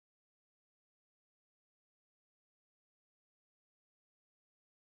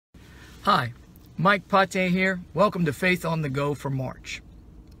Hi, Mike Pate here. Welcome to Faith on the Go for March.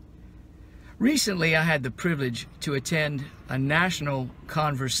 Recently, I had the privilege to attend a national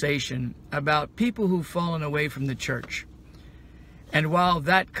conversation about people who've fallen away from the church. And while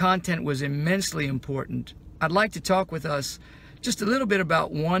that content was immensely important, I'd like to talk with us just a little bit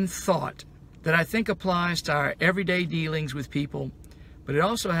about one thought that I think applies to our everyday dealings with people, but it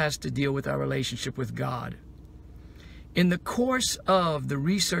also has to deal with our relationship with God. In the course of the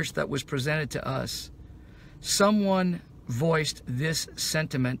research that was presented to us, someone voiced this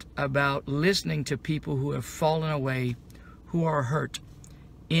sentiment about listening to people who have fallen away, who are hurt,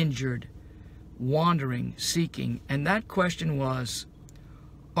 injured, wandering, seeking. And that question was,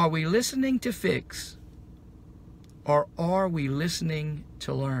 are we listening to fix, or are we listening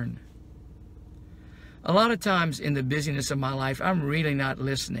to learn? A lot of times in the busyness of my life, I'm really not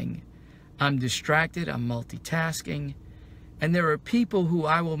listening. I'm distracted, I'm multitasking, and there are people who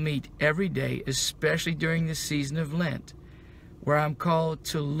I will meet every day, especially during the season of Lent, where I'm called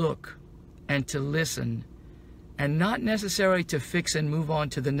to look and to listen, and not necessarily to fix and move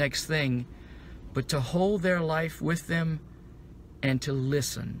on to the next thing, but to hold their life with them and to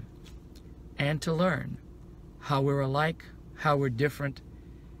listen and to learn how we're alike, how we're different,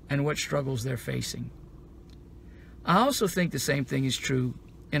 and what struggles they're facing. I also think the same thing is true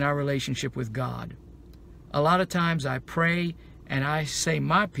in our relationship with God. A lot of times I pray and I say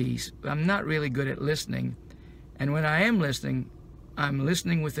my piece, but I'm not really good at listening. And when I am listening, I'm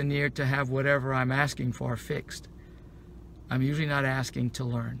listening with an ear to have whatever I'm asking for fixed. I'm usually not asking to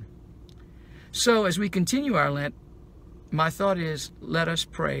learn. So as we continue our Lent, my thought is, let us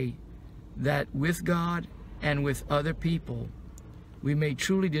pray that with God and with other people, we may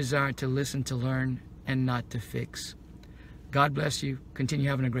truly desire to listen to learn and not to fix. God bless you. Continue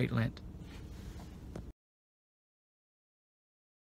having a great Lent.